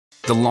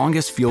The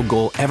longest field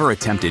goal ever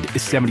attempted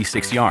is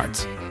 76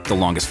 yards. The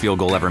longest field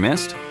goal ever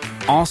missed?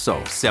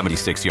 Also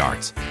 76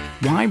 yards.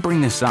 Why bring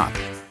this up?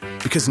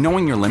 Because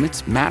knowing your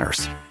limits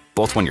matters,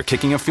 both when you're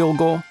kicking a field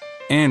goal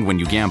and when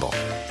you gamble.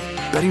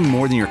 Betting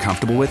more than you're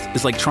comfortable with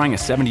is like trying a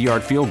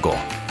 70-yard field goal.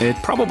 It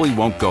probably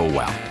won't go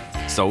well.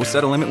 So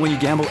set a limit when you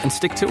gamble and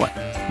stick to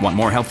it. Want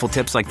more helpful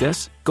tips like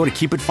this? Go to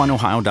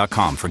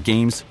keepitfunohio.com for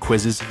games,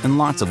 quizzes, and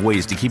lots of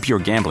ways to keep your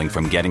gambling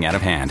from getting out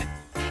of hand.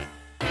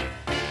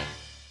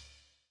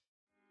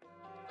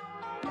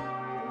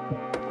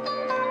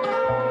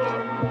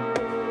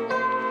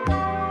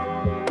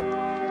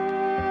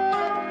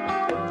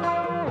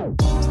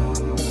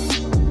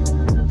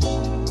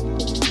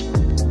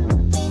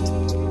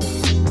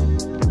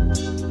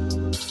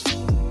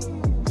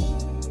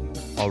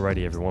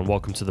 Alrighty, everyone.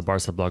 Welcome to the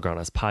Barca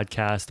Blaugranas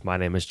podcast. My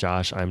name is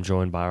Josh. I'm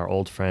joined by our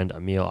old friend,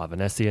 Emil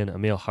Avanesian.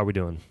 Emil, how are we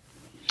doing?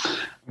 I'm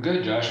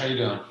good, Josh. How you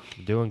doing?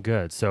 Doing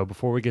good. So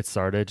before we get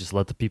started, just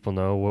let the people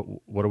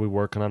know what are we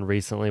working on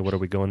recently? What are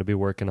we going to be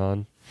working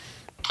on?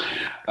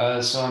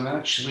 So I'm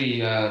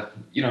actually, got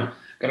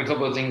a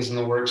couple of things in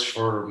the works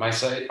for my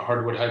site,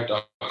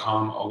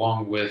 hardwoodhype.com,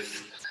 along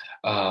with,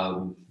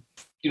 a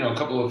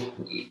couple of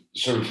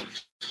sort of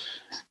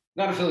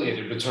not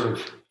affiliated, but sort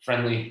of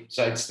friendly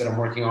sites that I'm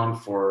working on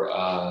for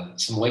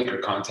some Laker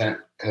content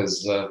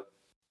because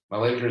my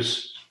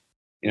Lakers,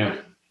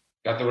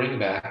 got the ring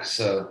back.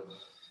 So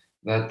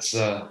that's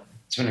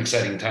it's been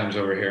exciting times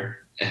over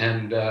here.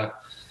 And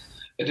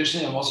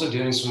additionally, I'm also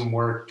doing some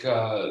work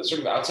sort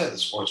of outside the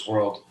sports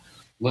world,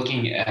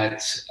 looking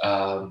at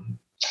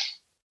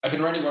I've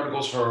been writing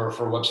articles for a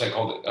website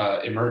called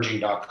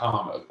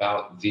emerging.com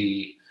about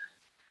the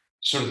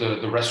sort of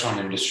the restaurant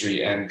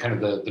industry and kind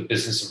of the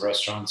business of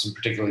restaurants, and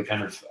particularly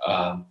kind of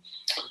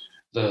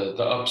the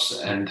ups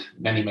and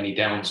many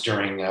downs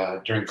during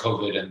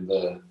COVID and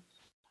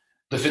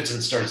the fits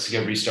and starts to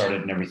get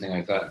restarted and everything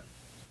like that.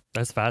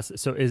 That's fast.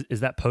 So is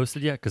that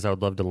posted yet? Because I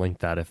would love to link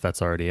that if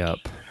that's already up.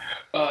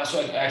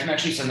 So I can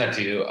actually send that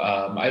to you.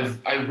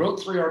 I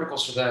wrote 3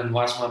 articles for them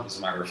last month, as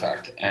a matter of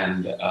fact,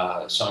 and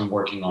so I'm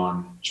working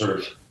on sort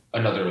of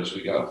another as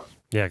we go.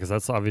 Yeah, because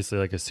that's obviously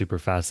like a super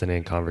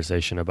fascinating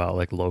conversation about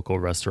like local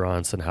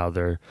restaurants and how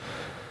they're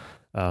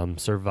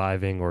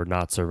surviving or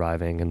not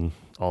surviving and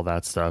all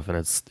that stuff. And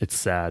it's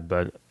sad,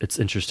 but it's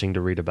interesting to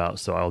read about.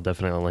 So I'll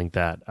definitely link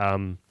that.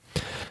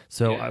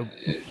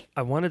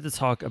 I wanted to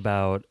talk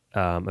about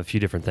a few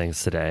different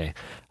things today.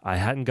 I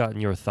hadn't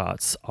gotten your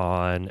thoughts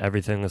on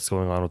everything that's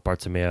going on with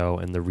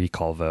Bartomeu and the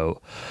recall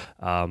vote.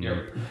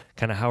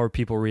 Kind of how are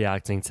people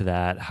reacting to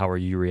that? How are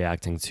you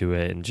reacting to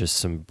it? And just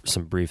some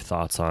brief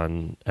thoughts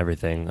on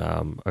everything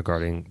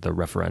regarding the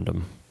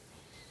referendum.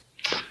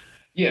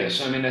 Yeah,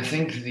 so I mean, I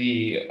think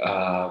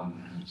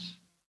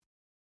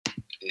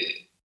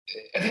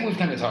I think we've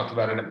kind of talked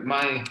about it.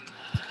 My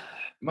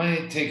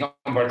take on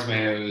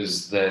Bartomeu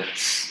is that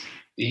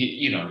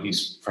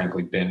he's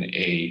frankly been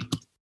a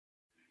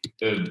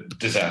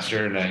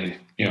disaster, and I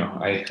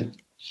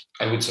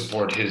would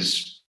support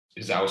his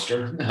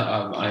ouster.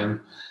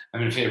 I'm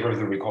in favor of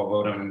the recall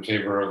vote. I'm in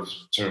favor of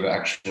sort of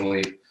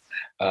actually,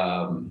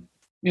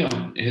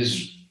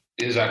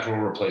 his actual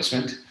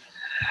replacement.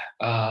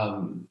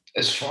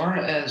 As far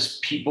as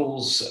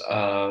people's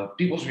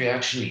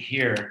reaction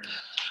here,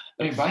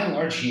 I mean, by and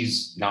large,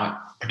 he's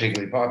not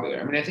particularly popular.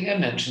 I mean, I think I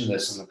mentioned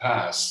this in the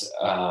past,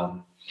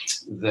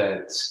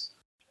 that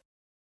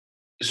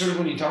sort of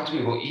when you talk to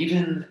people,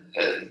 even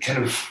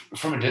kind of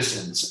from a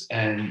distance,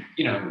 and,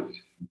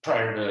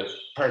 prior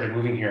to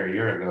moving here a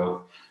year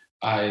ago,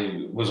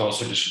 I was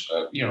also just,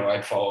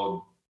 I'd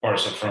followed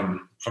Barca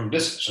from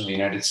distance from the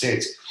United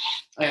States.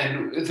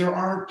 And there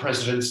are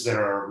presidents that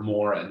are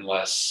more and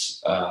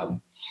less,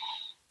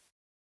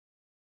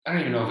 I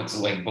don't even know if it's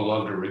like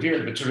beloved or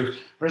revered, but sort of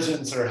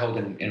presidents that are held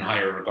in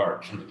higher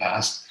regard from the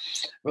past.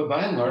 But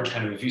by and large,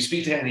 kind of, if you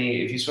speak to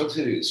any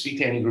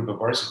group of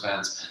Barca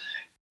fans,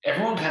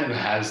 everyone kind of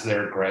has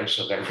their gripes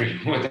with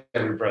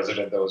every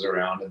president that was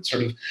around,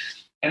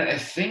 and I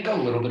think a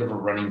little bit of a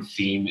running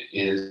theme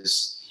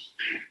is,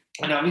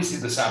 and obviously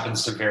this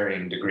happens to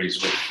varying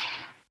degrees with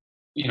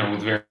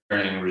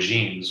varying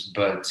regimes,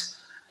 but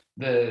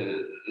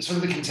the sort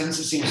of the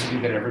consensus seems to be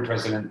that every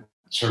president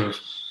sort of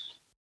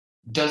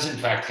does in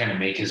fact kind of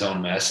make his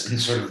own mess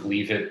and sort of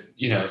leave it,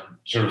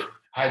 sort of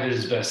hide it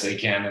as best they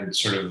can and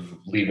sort of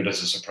leave it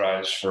as a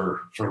surprise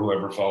for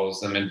whoever follows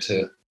them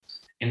into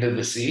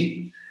the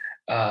sea.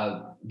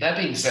 That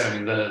being said, I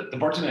mean, the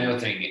Bartomeu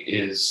thing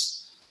is,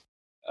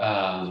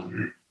 I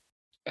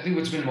think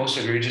what's been most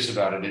egregious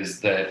about it is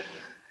that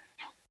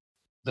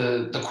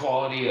the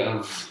quality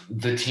of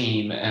the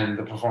team and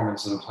the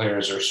performance of the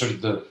players are sort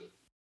of the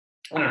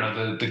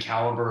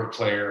caliber of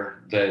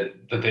player that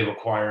they've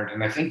acquired.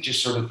 And I think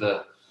just sort of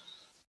the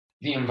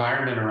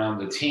environment around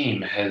the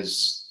team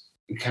has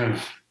kind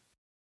of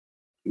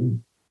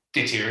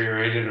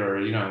deteriorated, or,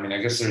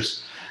 I guess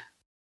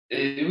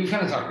we've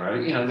kind of talked about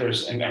it,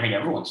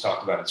 everyone's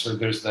talked about it. So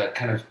there's that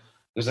kind of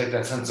there's like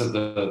that sense of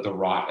the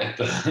rot at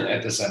the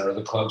at the center of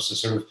the club. So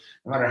sort of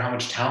no matter how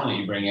much talent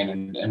you bring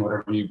in and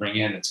whatever you bring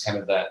in, it's kind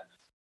of that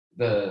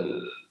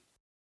the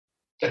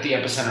at the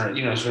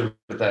epicenter, sort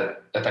of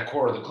at that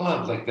core of the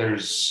club, like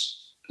there's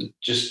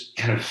just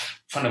kind of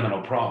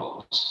fundamental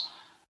problems.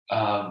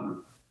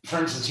 For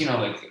instance,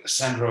 like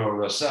Sandro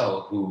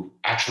Rosell, who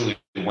actually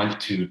went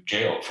to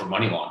jail for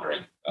money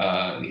laundering.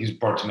 He's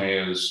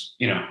Bartomeu's,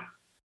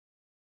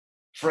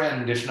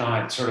 friend, if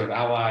not sort of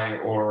ally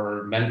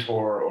or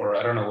mentor, or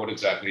I don't know what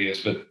exactly he is,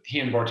 but he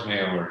and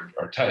Bartomeu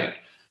are tight.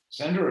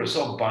 Sandro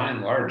Rosell, by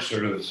and large,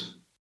 sort of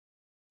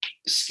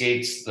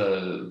skates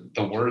the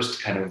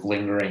worst kind of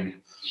lingering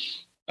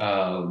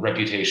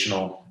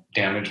reputational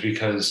damage,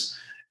 because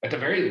at the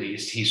very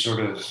least he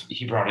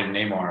brought in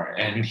Neymar,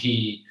 and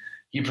he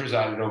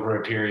presided over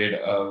a period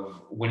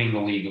of winning the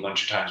league a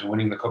bunch of times,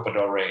 winning the Copa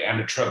del Rey and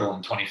a treble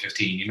in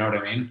 2015. You know what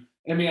I mean?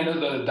 I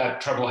know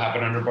that treble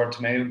happened under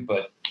Bartomeu,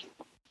 but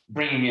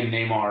bringing in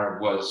Neymar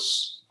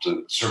was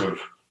the sort of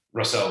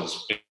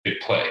Rosell's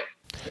big play.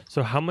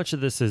 So how much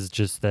of this is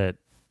just that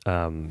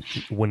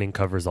winning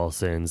covers all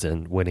sins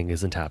and winning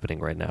isn't happening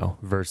right now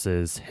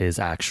versus his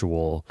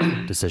actual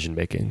decision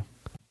making?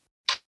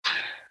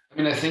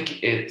 I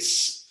think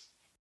it's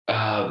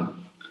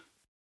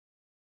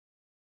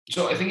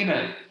so I think in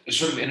a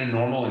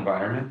normal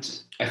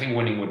environment, I think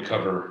winning would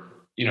cover,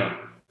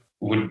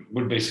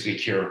 would basically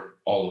cure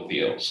all of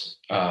the ills.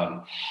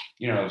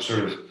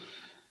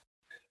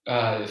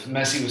 If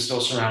Messi was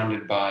still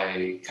surrounded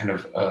by kind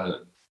of a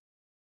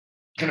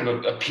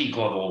peak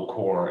level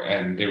core,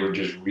 and they were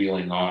just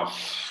reeling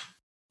off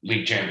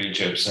league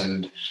championships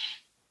and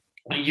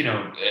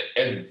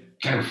and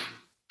kind of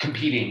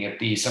competing at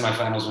the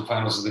semifinals and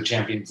finals of the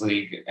Champions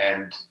League,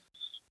 and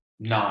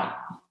not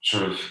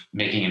sort of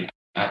making an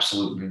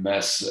absolute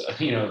mess,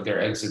 of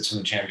their exits from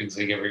the Champions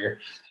League every year,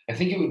 I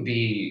think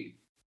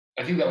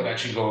that would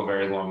actually go a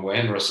very long way.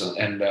 And Russell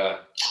and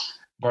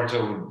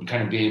Barto would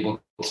kind of be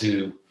able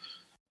to,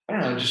 I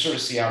don't know, just sort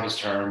of see out his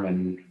term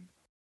and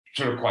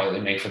sort of quietly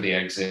make for the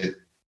exit.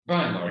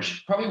 By and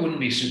large, probably wouldn't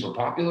be super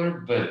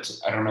popular, but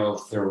I don't know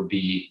if there would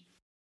be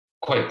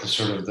quite the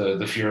sort of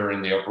the furor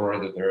and the uproar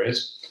that there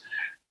is.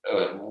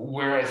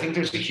 Where I think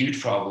there's a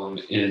huge problem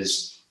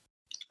is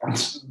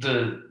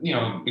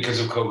because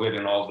of COVID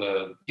and all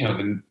the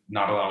the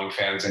not allowing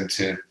fans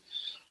into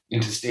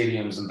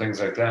stadiums and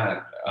things like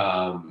that.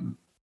 I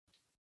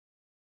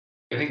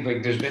think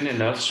like there's been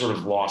enough sort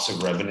of loss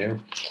of revenue,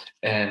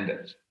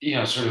 and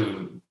sort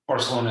of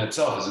Barcelona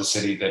itself is a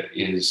city that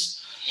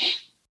is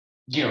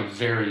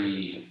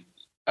very,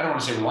 I don't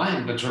want to say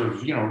reliant, but sort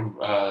of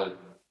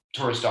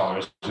tourist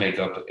dollars make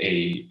up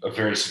a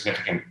very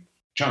significant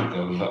chunk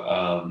of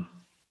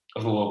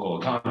the local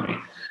economy.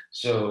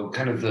 So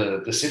kind of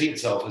the city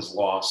itself has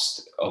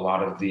lost a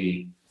lot of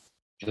the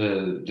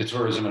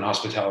tourism and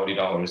hospitality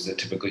dollars that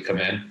typically come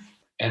in.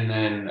 And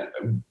then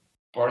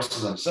Barca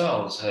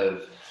themselves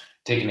have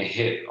taken a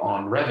hit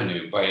on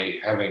revenue by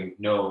having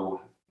no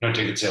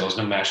ticket sales,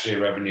 no match day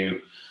revenue,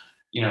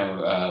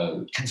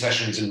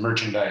 concessions and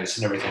merchandise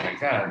and everything like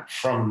that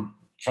from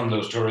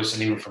those tourists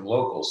and even from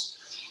locals.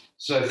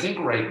 So I think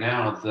right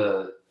now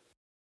the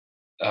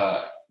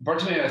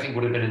Bartomeu, I think,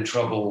 would have been in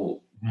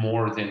trouble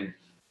more than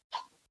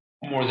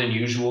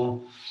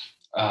usual.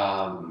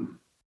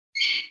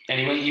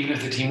 Anyway, even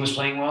if the team was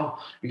playing well,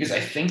 because I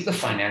think the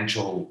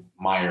financial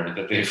mire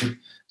that they've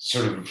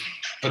sort of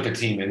put the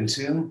team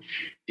into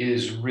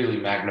is really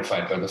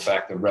magnified by the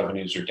fact that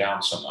revenues are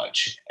down so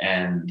much.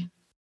 And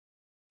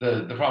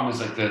the problem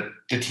is like the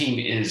team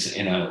is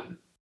in a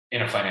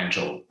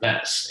financial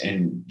mess,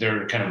 and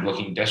they're kind of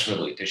looking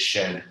desperately to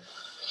shed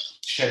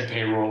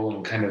payroll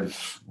and kind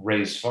of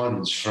raise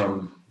funds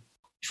from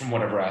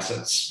whatever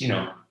assets,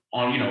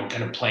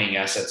 kind of playing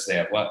assets they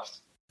have left.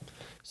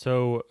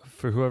 So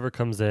for whoever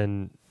comes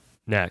in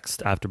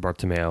next after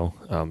Bartomeu,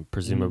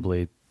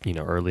 presumably,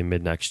 early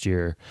mid next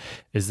year,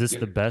 is this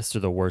the best or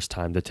the worst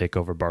time to take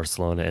over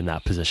Barcelona in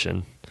that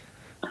position?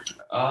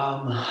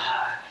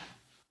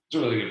 It's a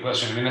really good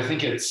question. I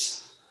think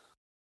it's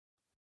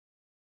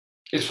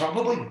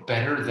probably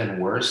better than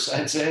worse,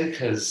 I'd say,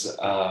 because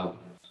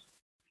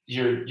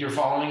you're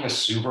following a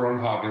super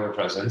unpopular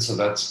president, so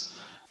that's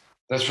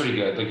pretty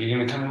good. Like, you're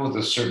going to come in with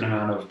a certain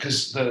amount of,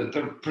 because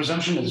the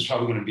presumption is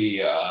probably going to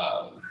be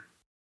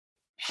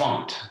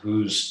Font,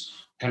 who's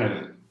kind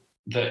of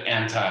the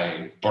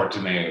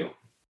anti-Bartomeu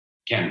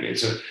candidate.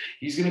 So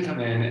he's going to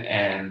come in,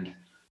 and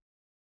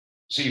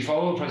so you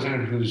follow a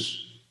president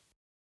who's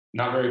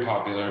not very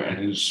popular and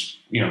whose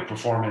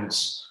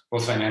performance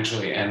both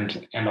financially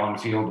and on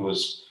field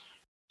was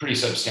pretty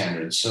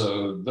substandard.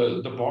 So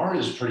the bar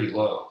is pretty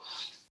low.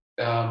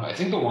 I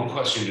think the one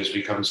question just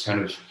becomes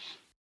kind of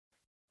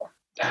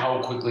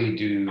how quickly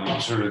do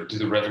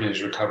the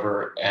revenues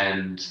recover,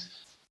 and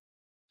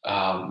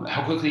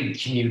how quickly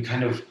can you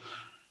kind of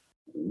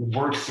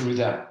work through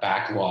that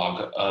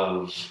backlog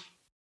of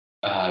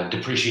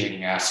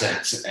depreciating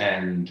assets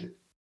and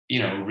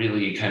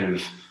really kind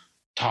of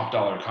top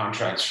dollar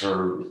contracts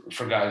for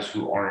guys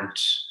who aren't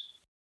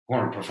who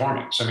aren't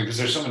performing. So I mean, because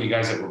there's so many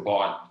guys that were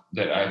bought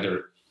that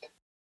either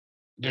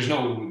there's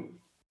no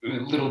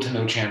little to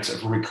no chance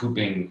of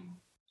recouping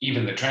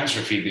even the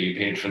transfer fee that you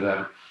paid for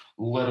them,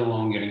 let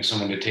alone getting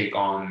someone to take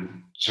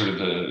on sort of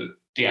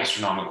the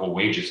astronomical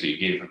wages that you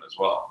gave them as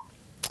well.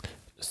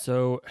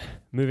 So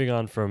moving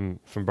on from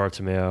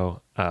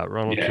Bartomeu,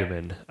 Ronald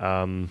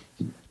Koeman,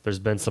 there's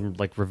been some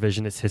like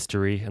revisionist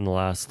history in the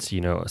last,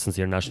 since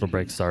the international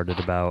break started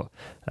about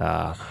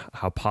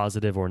how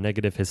positive or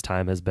negative his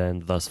time has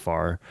been thus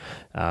far.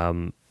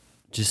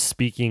 Just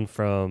speaking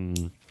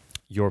from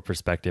your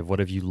perspective, what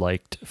have you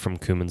liked from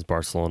Koeman's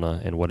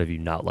Barcelona and what have you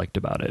not liked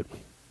about it?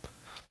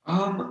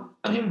 I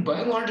mean, by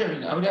and large,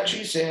 I would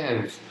actually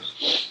say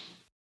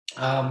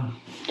I've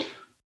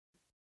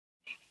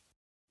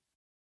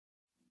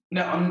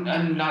no,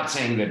 I'm not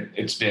saying that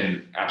it's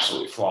been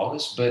absolutely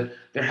flawless, but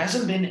there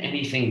hasn't been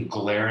anything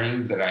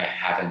glaring that I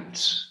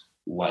haven't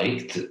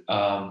liked.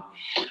 I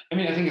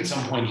mean, I think at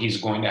some point he's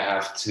going to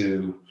have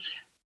to,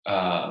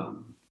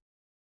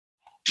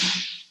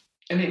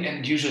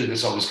 and usually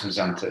this always comes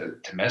down to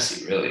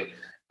Messi, really.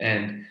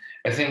 And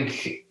I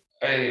think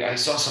I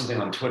saw something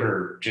on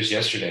Twitter just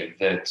yesterday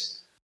that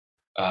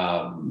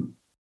I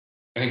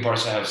think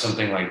Barca have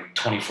something like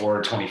 24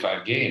 or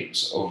 25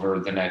 games over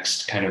the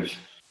next kind of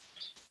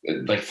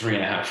like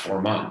 3.5,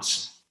 4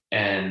 months.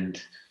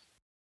 And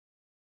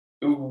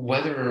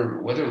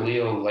whether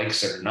Leo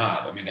likes it or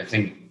not, I mean, I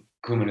think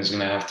Koeman is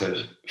going to have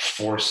to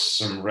force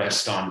some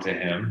rest onto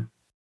him.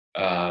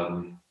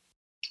 And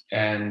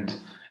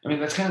I mean,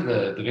 that's kind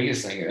of the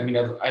biggest thing. I mean,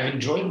 I've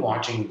enjoyed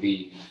watching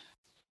the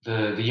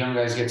young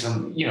guys get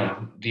some,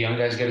 the young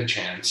guys get a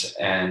chance,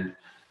 and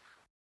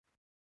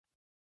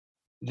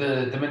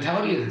the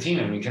mentality of the team,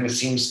 I mean, kind of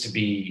seems to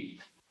be,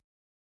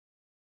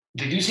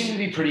 they do seem to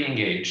be pretty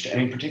engaged. I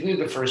mean,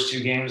 particularly the first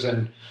 2 games,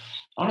 and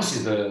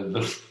honestly,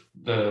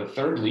 the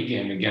third league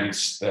game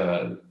against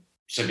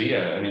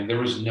Sevilla. I mean, there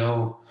was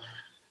no.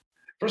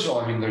 First of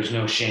all, I mean, there's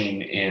no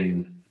shame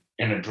in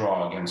a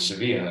draw against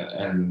Sevilla,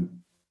 and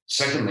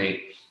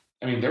secondly,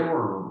 I mean, there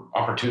were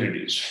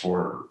opportunities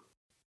for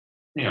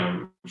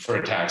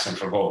attacks and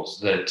for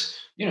goals that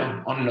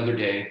on another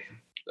day,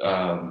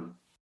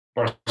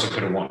 Barca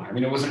could have won. I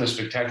mean, it wasn't a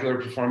spectacular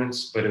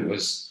performance, but it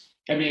was.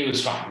 I mean, it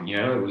was fine.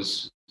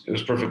 It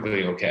was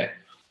perfectly okay.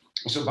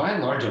 So by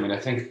and large, I mean, I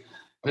think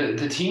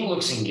the team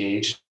looks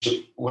engaged.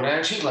 What I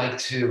actually like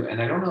to,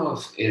 and I don't know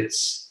if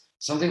it's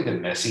something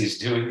that Messi is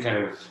doing,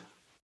 kind of,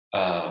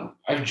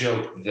 I've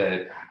joked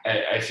that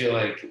I feel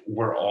like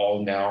we're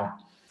all now,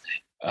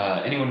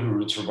 anyone who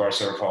roots for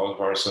Barca or follows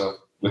Barca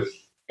with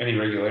any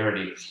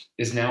regularity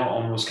is now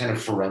almost kind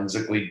of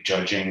forensically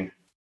judging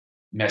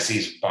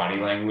Messi's body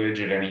language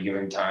at any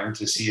given time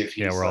to see if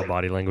he's we're all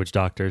body language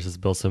doctors, as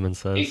Bill Simmons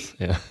says.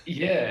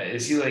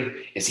 Is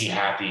he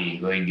happy?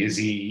 Like, is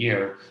he,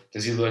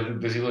 does he look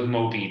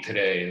mopey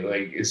today?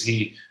 Like, is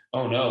he,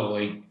 oh no,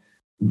 like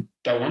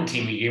that one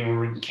team he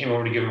came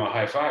over to give him a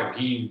high five.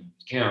 He,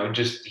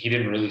 he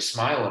didn't really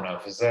smile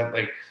enough. Is that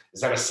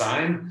a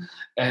sign?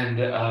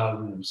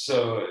 And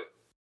so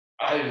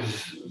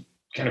I've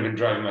kind of been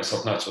driving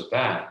myself nuts with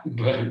that.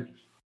 But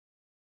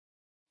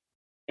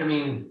I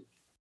mean,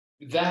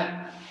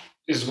 that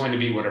is going to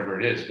be whatever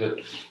it is. But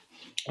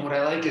what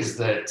I like is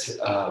that,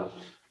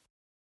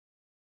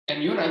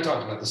 and you and I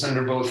talked about this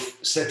under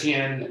both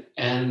Setien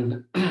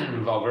and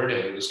Valverde,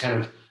 it was kind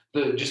of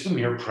the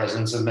mere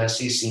presence of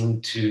Messi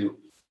seemed to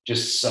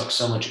just suck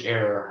so much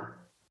air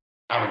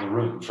out of the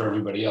room for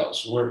everybody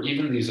else, where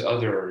even these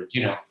other,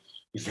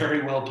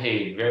 very well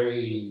paid,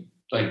 very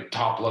like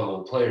top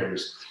level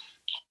players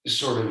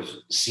sort of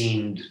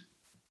seemed,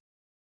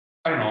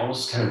 I don't know,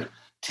 almost kind of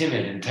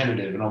timid and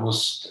tentative and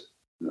almost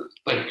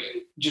like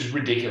just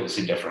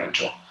ridiculously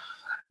differential.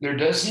 There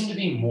does seem to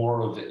be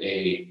more of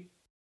a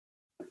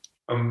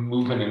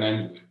movement,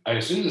 and I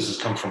assume this has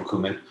come from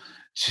Koeman,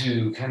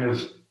 to kind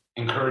of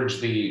encourage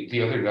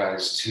the other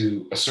guys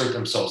to assert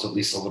themselves at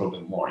least a little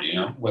bit more,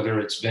 whether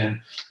it's been,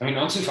 I mean,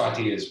 Ansu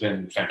Fati has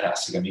been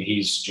fantastic. I mean,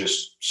 he's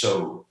just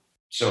so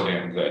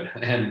damn good.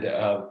 And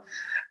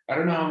I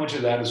don't know how much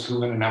of that is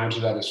Koeman and how much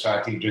of that is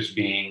Fati just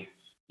being,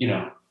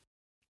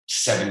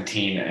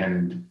 17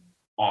 and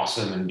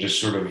awesome and just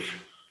sort of,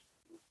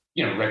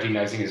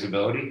 recognizing his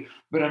ability.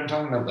 But I'm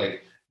talking about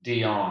like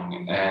De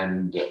Jong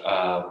and,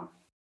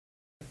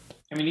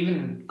 I mean,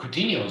 even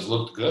Coutinho's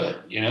looked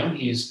good, and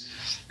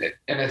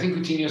I think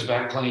Coutinho's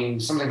back playing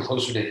something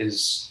closer to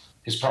his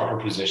proper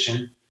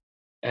position.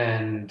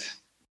 And,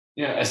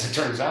 as it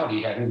turns out,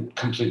 he hadn't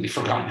completely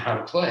forgotten how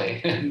to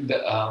play. And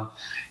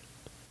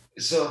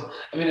so,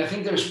 I mean, I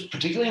think there's,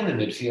 particularly in the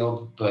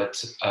midfield,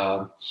 but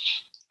I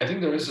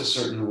think there is a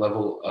certain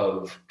level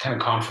of kind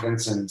of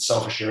confidence and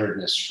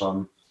self-assuredness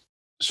from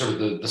sort of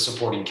the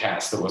supporting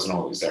cast that wasn't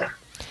always there.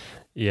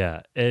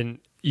 Yeah, and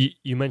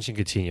you mentioned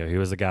Coutinho. He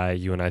was a guy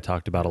you and I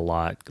talked about a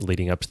lot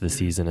leading up to the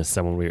season as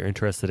someone we were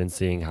interested in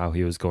seeing how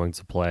he was going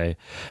to play.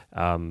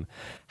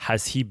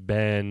 Has he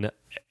been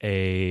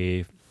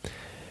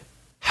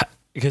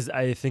Because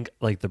I think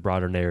like the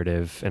broader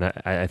narrative, and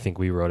I think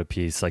we wrote a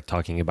piece like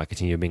talking about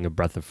Coutinho being a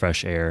breath of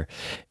fresh air.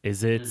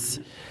 Is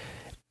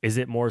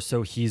it more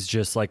so he's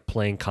just like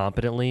playing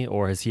competently,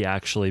 or has he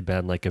actually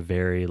been like a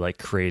very like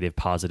creative,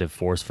 positive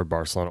force for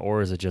Barcelona,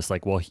 or is it just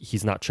like, well,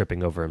 he's not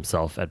tripping over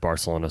himself at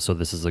Barcelona, so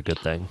this is a good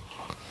thing?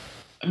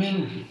 I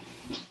mean,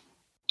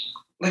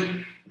 like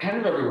kind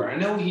of everywhere. I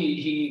know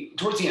he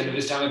towards the end of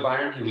his time at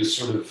Bayern, he was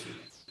sort of.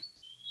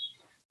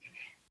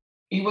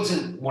 He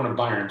wasn't one of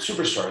Bayern's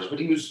superstars, but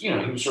he was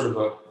sort of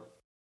a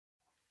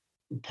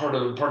part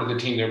of the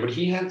team there. But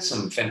he had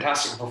some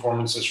fantastic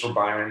performances for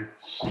Bayern,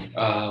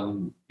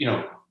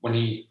 when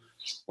he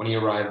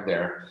arrived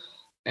there.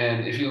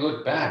 And if you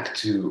look back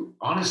to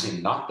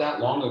honestly not that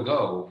long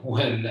ago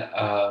when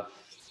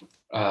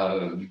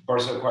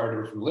Barca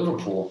acquired him from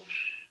Liverpool,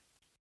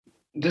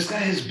 this guy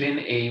has been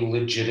a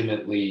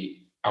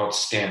legitimately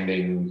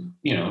outstanding,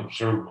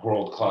 sort of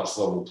world-class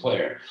level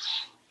player.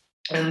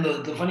 And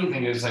the funny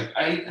thing is, like,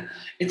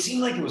 it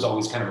seemed like it was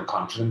always kind of a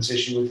confidence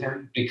issue with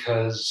him,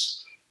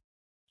 because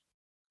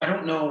I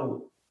don't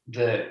know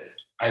that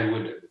I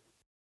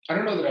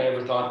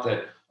ever thought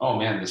that, oh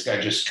man, this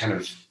guy just kind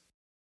of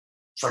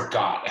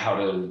forgot how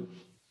to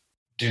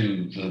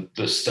do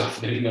the stuff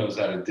that he knows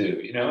how to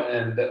do,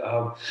 And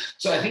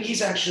so I think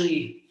he's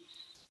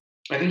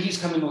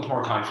coming with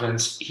more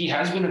confidence. He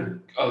has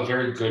been a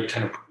very good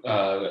kind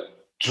of,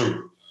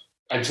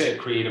 I'd say, a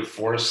creative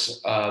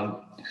force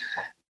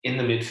in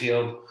the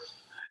midfield,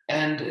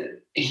 and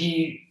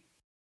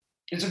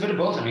it's a bit of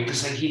both. I mean,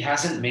 because like he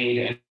hasn't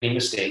made any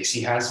mistakes.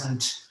 He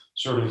hasn't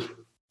sort of.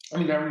 I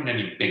mean, there haven't been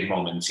any big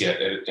moments yet,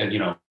 and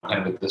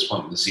kind of at this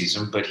point in the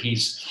season. But he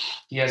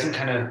hasn't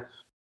kind of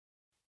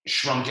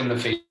shrunk in the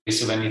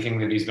face of anything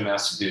that he's been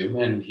asked to do,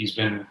 and he's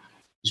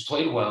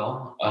played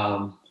well.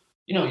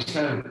 He's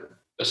kind of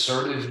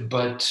assertive,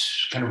 but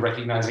kind of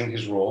recognizing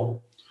his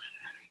role.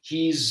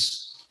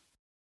 He's.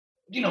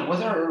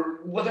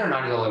 Whether or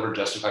not he'll ever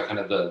justify kind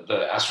of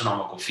the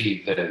astronomical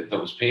fee that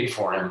was paid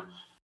for him,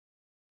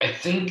 I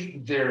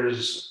think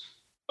there's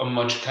a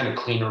much kind of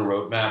cleaner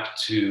roadmap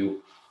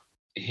to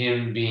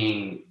him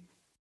being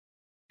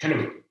kind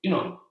of,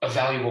 a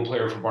valuable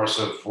player for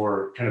Barca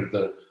for kind of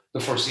the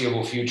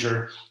foreseeable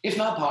future, if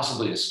not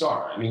possibly a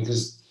star. I mean,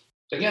 because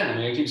again,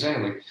 I keep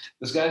saying, like,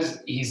 this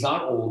he's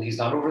not old, he's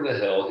not over the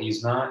hill, he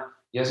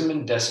hasn't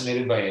been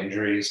decimated by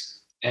injuries,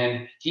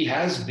 and he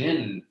has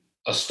been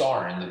a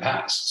star in the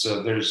past.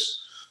 So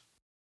there's,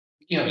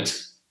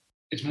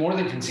 it's more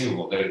than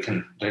conceivable that it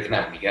can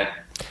happen again.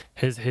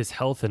 His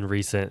health in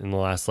the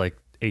last like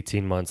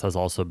 18 months has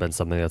also been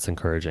something that's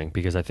encouraging,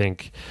 because I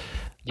think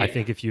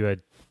if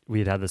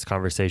we had this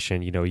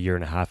conversation, a year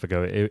and a half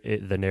ago,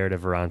 the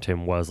narrative around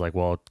him was like,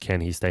 well, can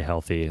he stay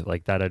healthy?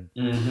 Like that had,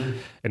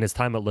 in his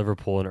time at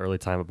Liverpool and early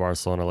time at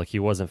Barcelona, like he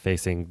wasn't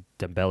facing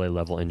Dembele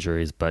level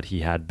injuries, but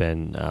he had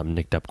been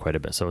nicked up quite a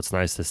bit. So it's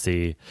nice to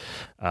see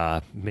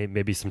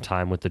maybe some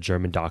time with the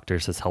German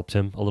doctors has helped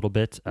him a little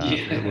bit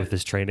with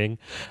his training.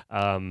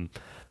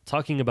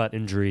 Talking about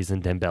injuries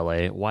and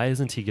Dembele, why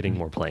isn't he getting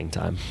more playing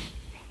time?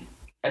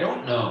 I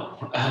don't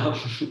know.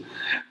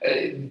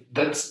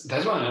 That's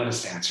my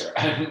honest answer.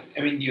 I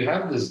mean, you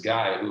have this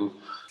guy who.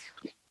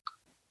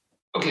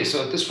 Okay,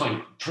 so at this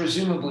point,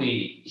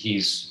 presumably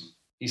he's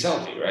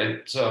healthy,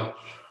 right? So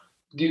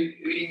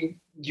you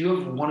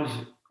have one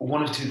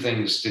of two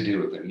things to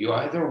do with him. You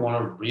either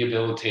want to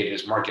rehabilitate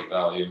his market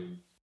value,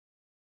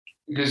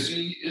 because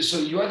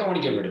you either want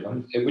to get rid of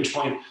him, at which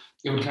point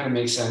it would kind of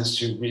make sense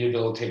to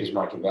rehabilitate his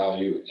market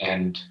value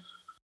and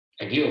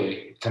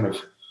ideally kind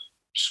of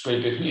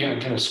scrape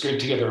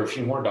together a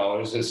few more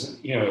dollars as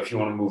if you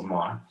want to move them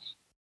on.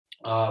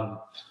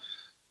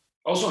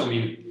 Also, I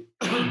mean,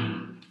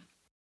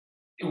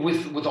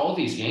 with all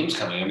these games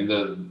coming, I mean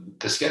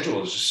the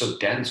schedule is just so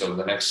dense over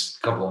the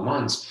next couple of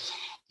months.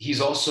 He's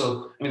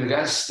also, I mean, the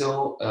guy's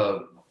still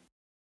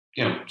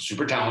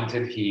super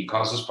talented. He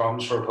causes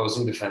problems for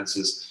opposing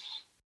defenses.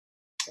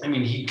 I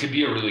mean, he could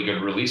be a really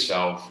good release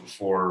valve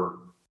for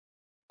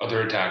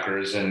other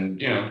attackers,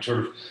 and sort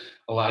of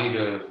allow you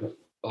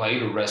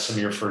to rest some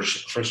of your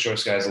first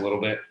choice guys a little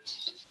bit.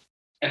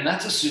 And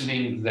that's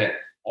assuming that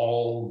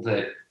all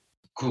that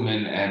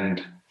Koeman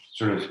and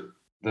sort of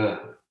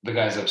the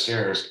guys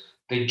upstairs,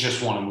 they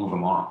just want to move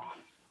him on.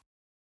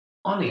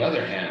 On the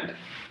other hand,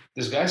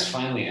 this guy's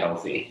finally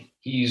healthy.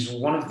 He's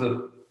one of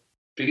the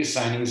biggest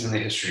signings in the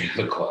history of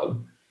the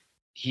club.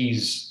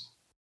 He's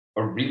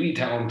a really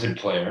talented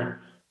player.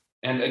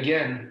 And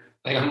again,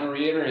 like I'm going to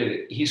reiterate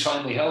it, he's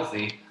finally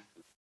healthy.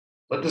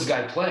 Let this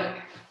guy play.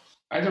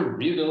 Either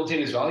rehabilitate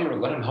his value or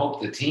let him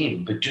help the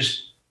team, but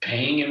just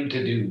paying him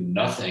to do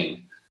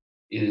nothing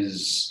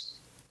is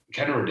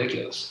kind of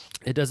ridiculous.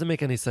 It doesn't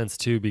make any sense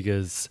too,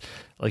 because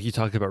like you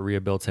talked about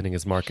rehabilitating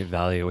his market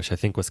value, which I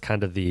think was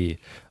kind of the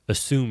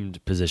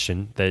assumed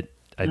position that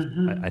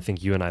I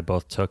think you and I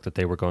both took that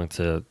they were going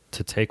to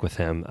take with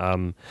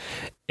him.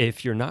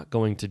 If you're not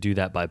going to do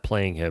that by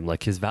playing him,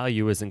 like his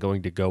value isn't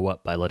going to go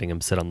up by letting him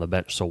sit on the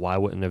bench. So why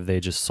wouldn't have they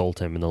just sold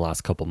him in the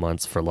last couple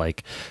months for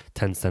like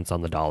 10 cents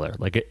on the dollar?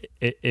 Like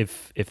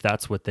if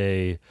that's what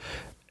they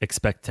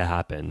expect to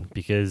happen,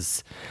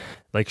 because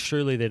like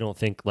surely they don't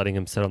think letting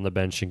him sit on the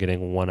bench and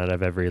getting 1 out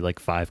of every like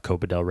 5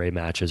 Copa del Rey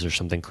matches or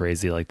something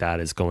crazy like that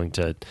is going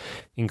to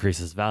increase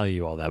his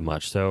value all that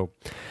much. So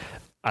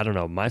I don't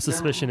know. My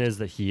suspicion is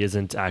that he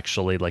isn't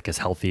actually like as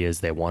healthy as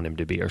they want him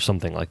to be or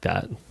something like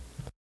that.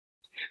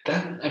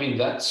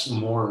 That's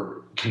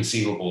more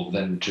conceivable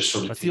than just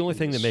sort of. That's the only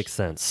thing that makes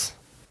sense.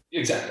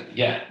 Exactly.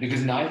 Yeah,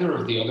 because neither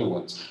of the other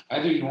ones.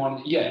 Either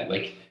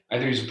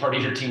he's a part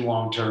of your team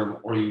long term,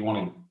 or you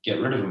want to get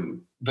rid of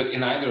him. But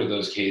in either of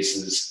those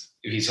cases,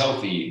 if he's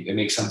healthy, it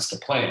makes sense to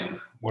play him.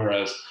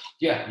 Whereas,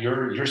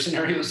 your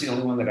scenario is the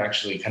only one that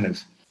actually kind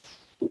of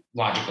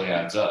logically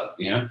adds up.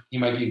 You know, he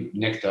might be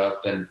nicked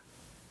up, and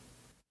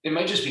it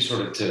might just be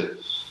sort of to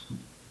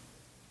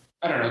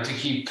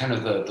keep kind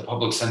of the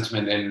public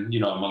sentiment and,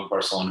 among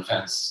Barcelona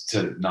fans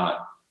to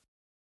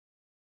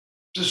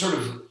sort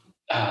of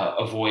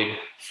avoid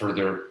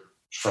further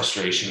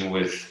frustration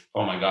with,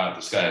 oh my God,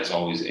 this guy is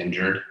always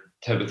injured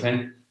type of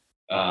thing.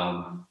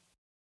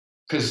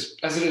 Because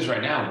as it is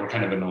right now, we're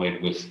kind of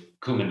annoyed with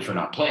Koeman for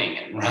not playing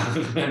him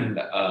rather than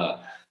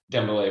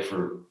Dembélé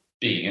for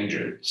being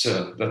injured.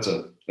 So that's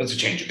a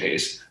change of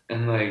pace.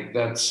 And like,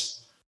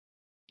 that's,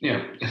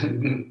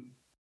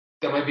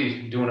 that might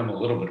be doing him a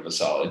little bit of a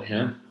solid.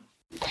 Yeah.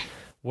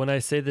 When I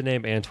say the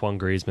name Antoine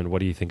Griezmann, what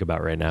do you think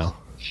about right now?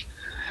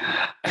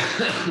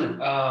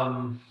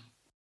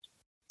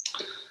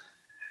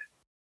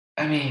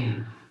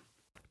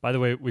 By the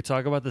way, we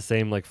talk about the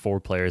same like 4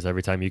 players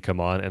every time you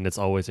come on, and it's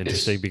always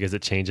interesting because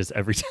it changes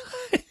every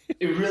time.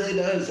 It really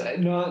does. I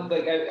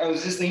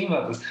was just thinking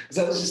about this because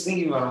I was just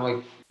thinking about it. I'm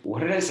like,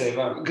 what did I say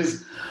about it?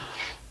 Because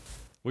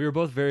we were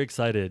both very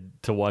excited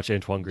to watch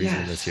Antoine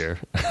Griezmann this year.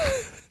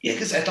 Yeah,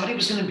 because I thought he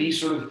was going to be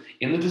sort of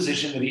in the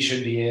position that he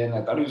should be in.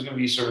 I thought he was going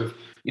to be sort of,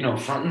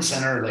 front and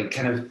center, like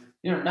kind of,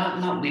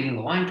 not leading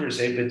the line per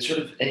se, but sort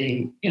of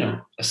a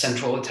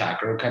central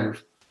attacker, kind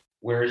of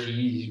where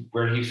he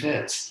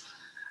fits.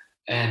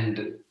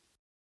 And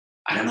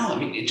I don't know.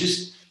 It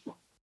just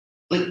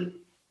like,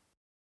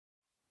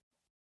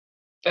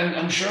 and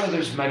I'm sure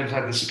others might have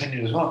had this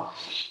opinion as well.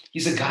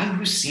 He's a guy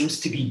who seems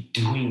to be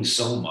doing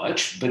so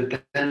much,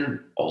 but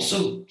then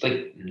also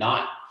like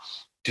not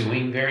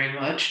doing very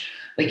much.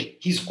 Like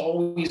he's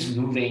always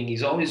moving.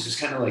 He's always just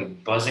kind of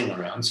like buzzing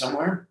around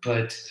somewhere,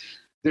 but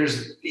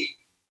there's, he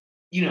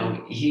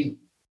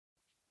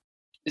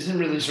isn't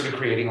really sort of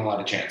creating a lot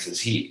of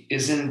chances. He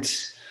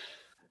isn't,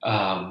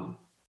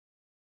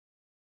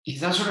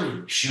 he's not sort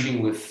of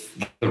shooting with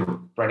the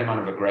right amount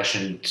of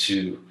aggression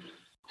to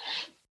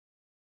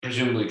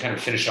presumably kind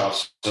of finish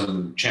off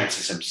some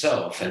chances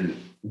himself and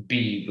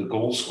be the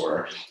goal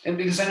scorer. And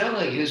because I know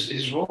like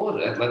his role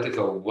at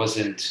Atletico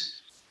wasn't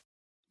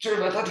sort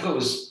of, Atletico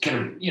was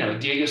kind of,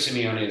 Diego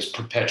Simeone is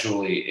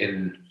perpetually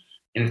in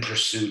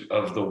pursuit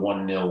of the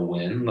 1-0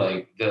 win.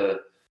 Like the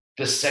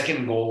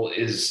second goal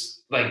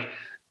is like,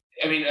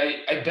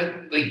 I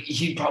bet like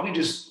he probably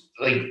just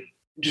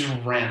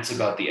rants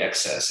about the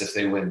excess if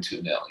they win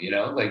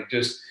 2-0, like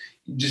just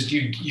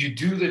you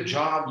do the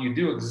job, you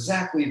do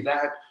exactly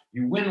that,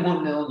 you win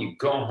 1-0, you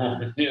go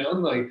home,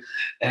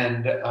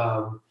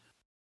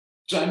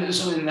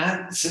 so in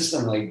that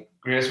system, like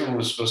Griezmann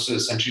was supposed to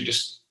essentially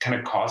just kind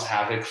of cause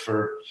havoc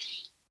for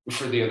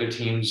the other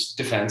team's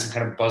defense and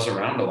kind of buzz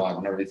around a lot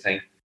and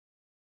everything.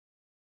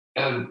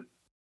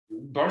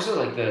 Barca,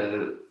 like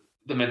the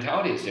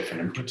mentality is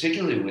different, and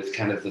particularly with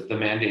kind of the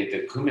mandate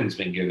that Koeman's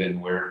been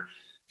given, where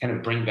kind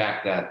of bring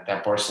back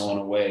that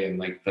Barcelona way and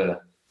like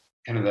the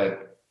kind of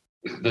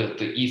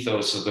the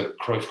ethos of the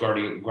Cruyff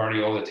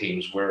Guardiola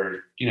teams,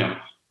 where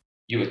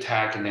you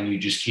attack and then you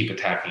just keep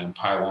attacking and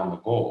pile on the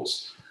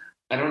goals.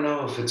 I don't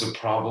know if it's a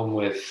problem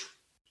with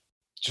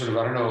I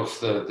don't know if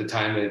the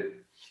time at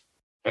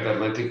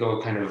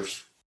Atletico kind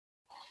of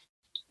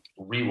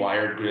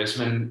rewired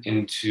Griezmann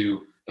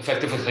into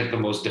effectively like the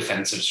most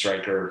defensive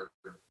striker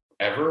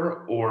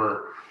ever,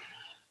 or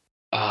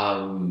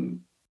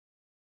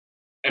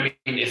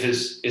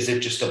is it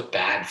just a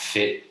bad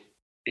fit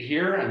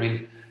here?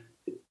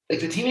 Like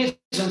the teammates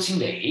don't seem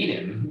to hate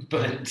him,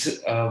 but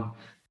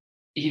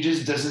he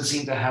just doesn't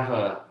seem to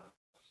have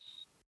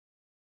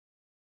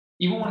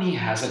even when he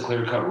has a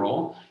clear-cut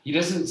role, he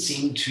doesn't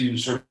seem to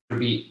sort of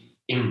be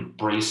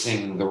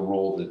embracing the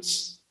role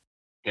that's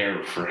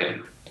there for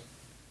him.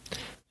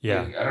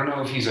 Yeah. Like, I don't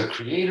know if he's a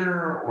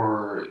creator,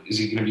 or is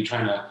he going to be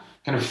trying to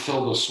kind of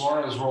fill the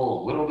Suarez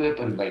role a little bit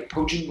and like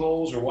poaching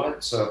goals or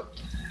what? So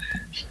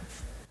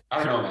I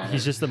don't know, man.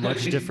 He's just a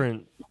much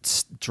different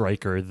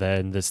striker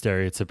than the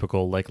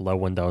stereotypical like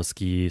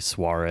Lewandowski,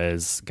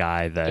 Suarez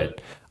guy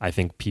that I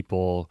think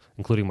people,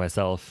 including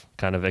myself,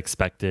 kind of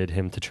expected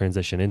him to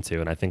transition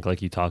into. And I think,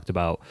 like you talked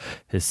about,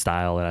 his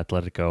style at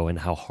Atletico and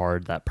how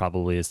hard that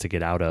probably is to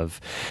get out of.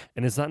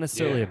 And it's not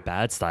necessarily a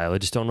bad style. I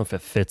just don't know if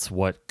it fits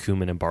what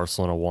Koeman and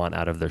Barcelona want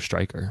out of their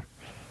striker.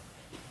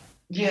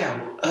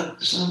 Yeah.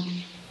 So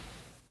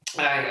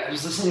I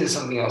was listening to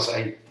something else.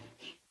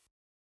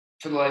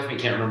 For the life of me,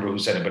 can't remember who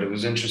said it, but it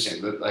was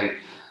interesting that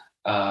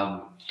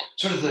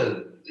sort of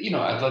the,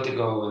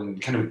 Atletico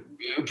and kind of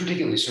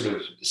particularly sort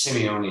of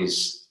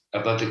Simeone's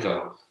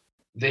Atletico,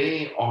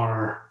 they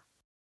are,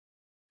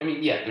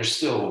 they're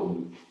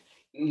still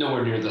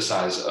nowhere near the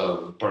size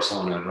of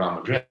Barcelona and Real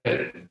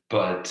Madrid,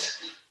 but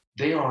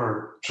they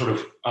are sort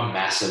of a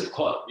massive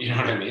club. You know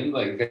what I mean?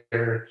 Like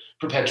they're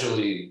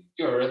perpetually,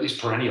 or at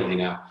least perennially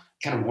now,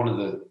 kind of one of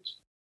the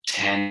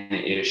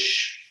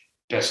 10-ish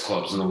best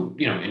clubs in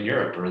in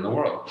Europe or in the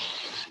world.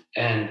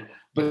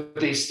 But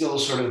they still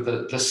sort of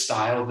the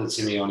style that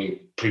Simeone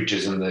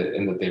preaches and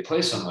that they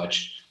play so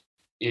much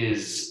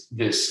is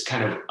this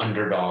kind of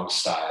underdog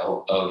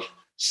style of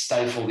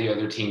stifle the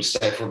other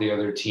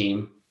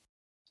team,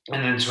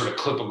 and then sort of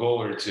clip a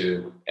goal or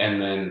two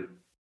and then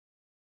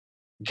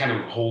kind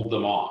of hold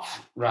them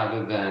off,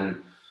 rather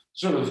than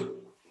sort of,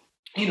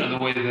 the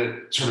way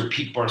that sort of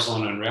peak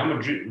Barcelona and Real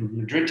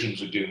Madrid teams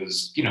would do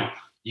is,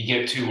 you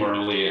get too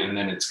early and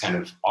then it's kind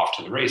of off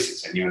to the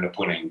races and you end up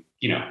winning,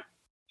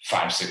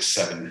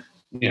 5-6-7,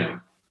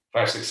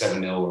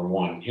 5-6-7-0 or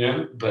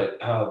 1, but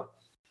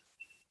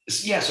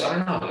so I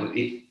don't know.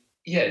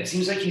 It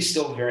seems like he's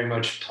still very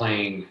much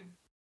playing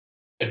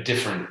a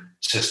different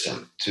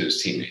system to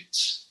his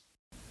teammates.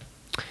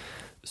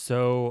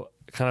 So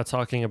kind of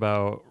talking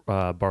about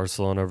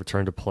Barcelona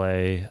return to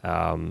play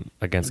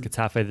against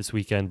Getafe this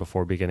weekend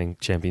before beginning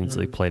Champions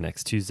League play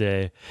next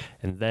Tuesday,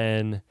 and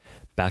then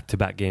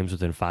back-to-back games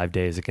within 5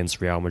 days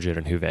against Real Madrid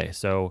and Juve.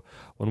 So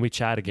when we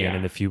chat again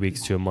in a few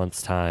weeks to a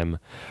month's time,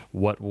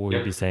 what will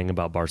we be saying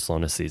about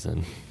Barcelona's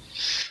season?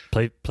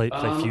 Play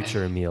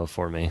future Emil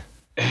for me.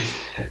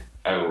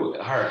 All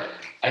right.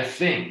 I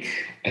think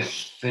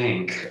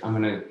I'm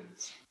gonna.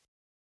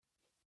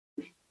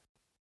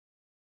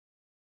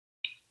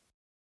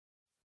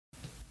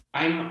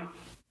 I'm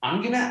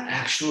gonna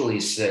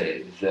actually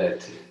say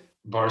that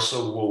Barca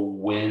will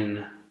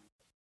win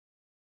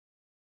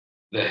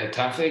the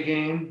Getafe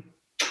game.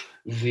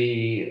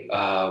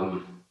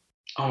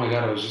 Oh my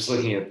God, I was just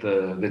looking at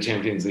the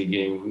Champions League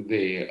game.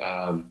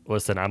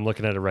 Listen, I'm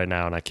looking at it right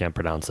now and I can't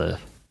pronounce it.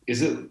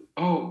 Is it?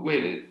 Oh,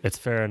 wait. It's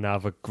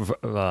Ferencváros.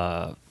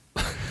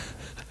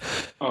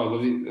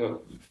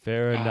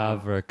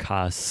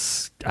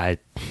 Ferencváros.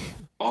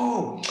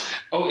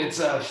 It's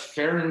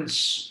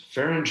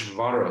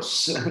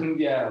Ferencváros.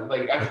 Yeah,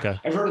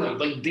 I've heard of them.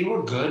 Like they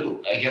were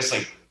good, I guess,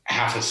 like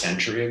half a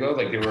century ago.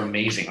 Like they were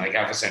amazing, like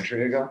half a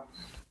century ago.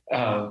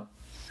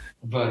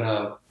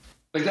 But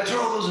that's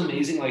where all those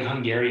amazing like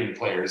Hungarian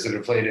players that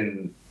have played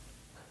in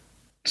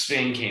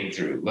Spain came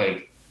through.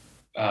 Like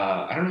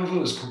I don't know if it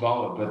was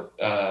Kubala, but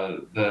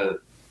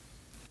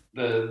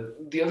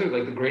the other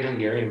like the great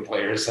Hungarian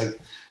players. Like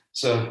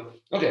so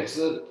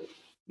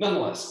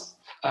nonetheless,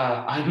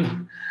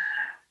 I'm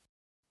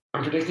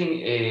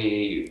predicting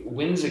a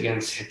wins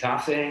against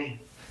Getafe,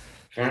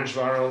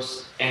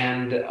 Ferencváros,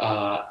 and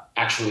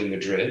actually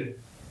Madrid.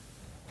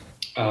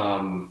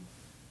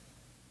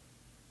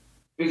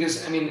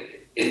 Because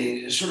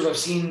I've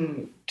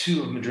seen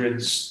 2 of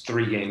Madrid's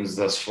 3 games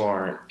thus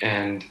far,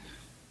 and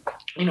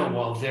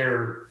while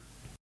they're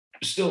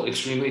still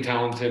extremely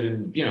talented,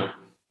 and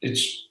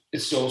it's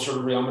still sort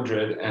of Real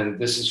Madrid, and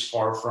this is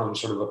far from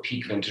sort of a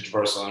peak vintage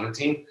Barcelona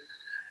team.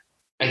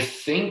 I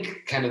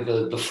think kind of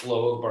the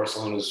flow of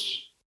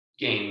Barcelona's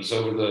games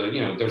over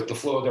the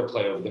flow of their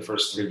play over the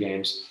first 3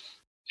 games,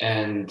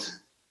 and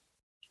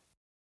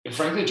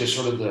frankly, just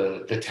sort of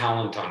the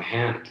talent on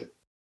hand,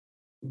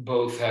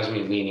 both has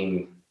me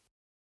leaning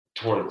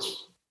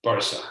towards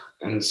Barca.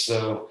 And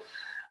so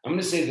I'm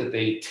going to say that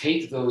they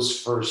take those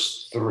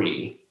first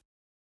 3.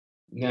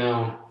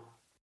 Now,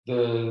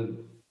 the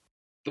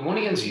one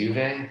against Juve,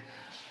 I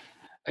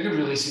could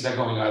really see that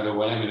going either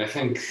way. I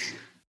think,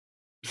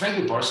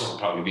 frankly, Barca will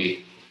probably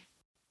be,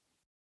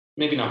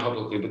 maybe not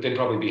publicly, but they'd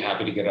probably be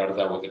happy to get out of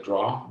that with a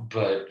draw.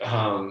 But that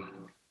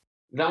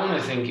one,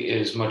 I think,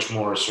 is much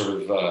more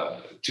sort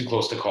of too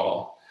close to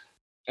call.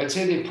 I'd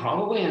say they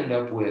probably end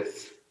up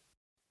with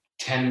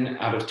 10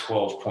 out of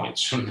 12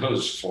 points from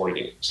those 4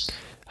 games.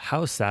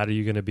 How sad are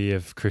you going to be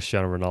if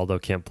Cristiano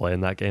Ronaldo can't play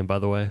in that game, by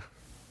the way?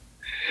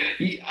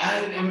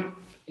 I'm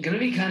going to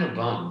be kind of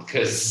bummed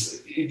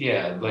because,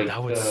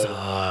 that would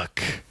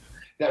suck.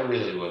 That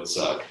really would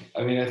suck.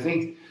 I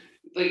think,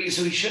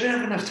 so he shouldn't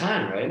have enough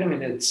time, right?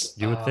 It's...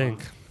 You would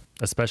think,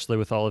 especially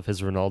with all of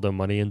his Ronaldo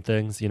money and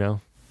things, Yeah,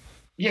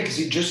 because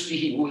he just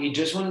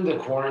went into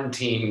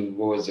quarantine,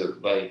 what was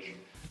it, like...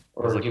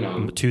 Or, it was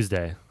like,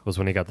 Tuesday was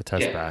when he got the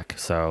test back,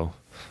 so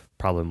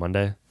probably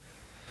Monday.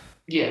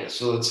 Yeah,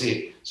 so let's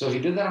see. So if he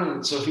did that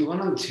if he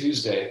went on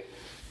Tuesday,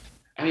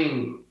 I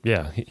mean,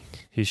 Yeah,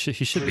 he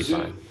should be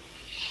fine.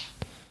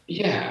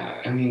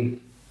 Yeah, I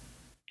mean,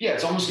 yeah,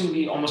 it's almost going to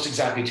be almost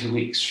exactly 2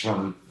 weeks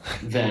from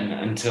then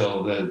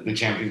until the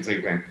Champions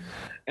League thing.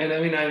 And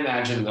I mean, I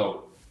imagine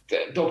they'll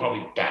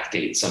probably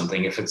backdate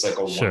something if it's like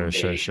a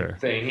one-day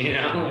thing, you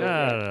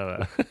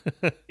know?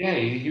 Yeah,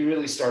 you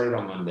really started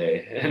on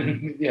Monday,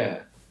 and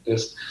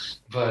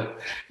but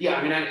yeah,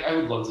 I mean, I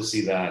would love to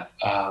see that.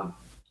 I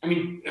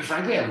mean,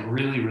 frankly, I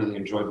really, really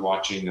enjoyed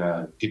watching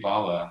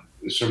Dybala.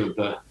 Sort of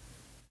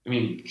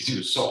because he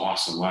was so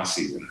awesome last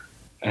season,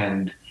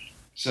 and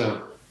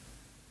so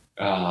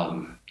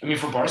I mean,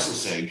 for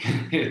Barca's sake,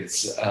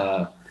 it's.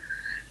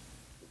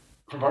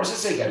 For Barca's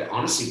sake, I'd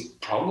honestly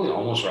probably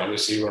almost rather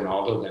see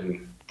Ronaldo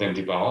than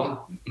Dybala,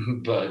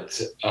 but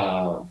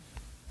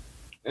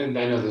and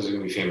I know those are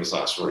going to be famous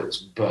last words,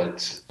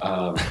 but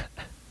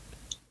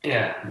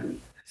yeah.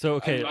 So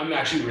okay, I'm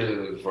actually really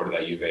looking forward to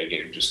that Juve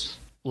game.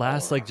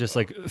 Last,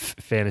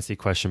 fantasy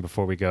question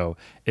before we go.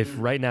 If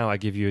right now I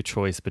give you a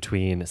choice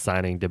between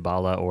signing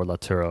Dybala or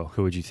Lautaro,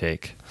 who would you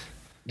take?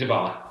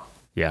 Dybala.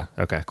 Yeah.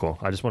 Okay. Cool.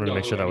 I just wanted to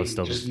make sure that was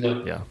still.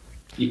 Yeah.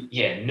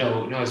 Yeah,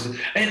 no.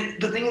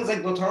 And the thing is, like,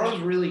 Lautaro's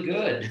really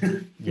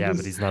good. Yeah,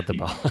 but he's not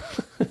Dybala.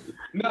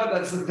 No,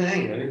 that's the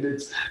thing. I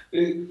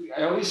mean,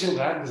 I always feel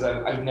bad because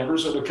I've never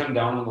sort of come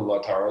down on the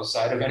Lautaro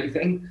side of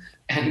anything,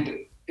 and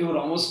it would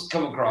almost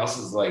come across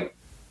as like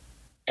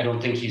I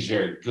don't think he's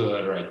very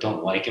good or I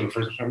don't like him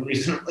for some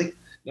reason. Like,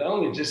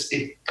 no,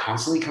 it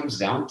constantly comes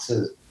down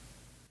to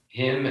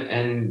him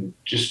and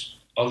just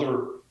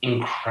other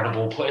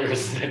incredible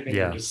players that I think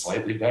are just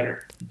slightly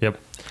better. Yep.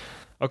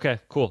 Okay,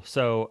 cool.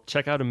 So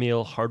check out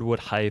Emil Hardwood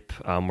Hype.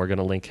 We're going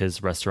to link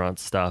his restaurant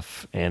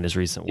stuff and his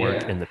recent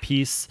work in the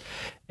piece.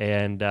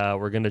 And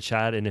we're going to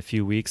chat in a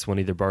few weeks when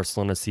either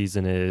Barcelona's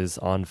season is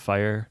on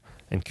fire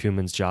and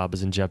Koeman's job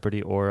is in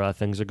jeopardy, or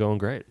things are going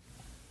great.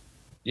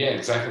 Yeah,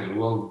 exactly.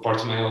 Well,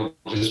 Bartomeu,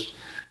 just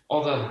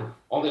all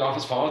the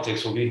office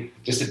politics will be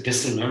just a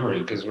distant memory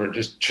because we're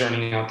just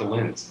churning out the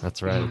wins.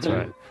 That's right.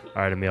 All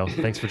right, Emil,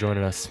 thanks for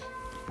joining us.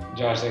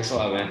 Josh, thanks a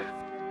lot, man.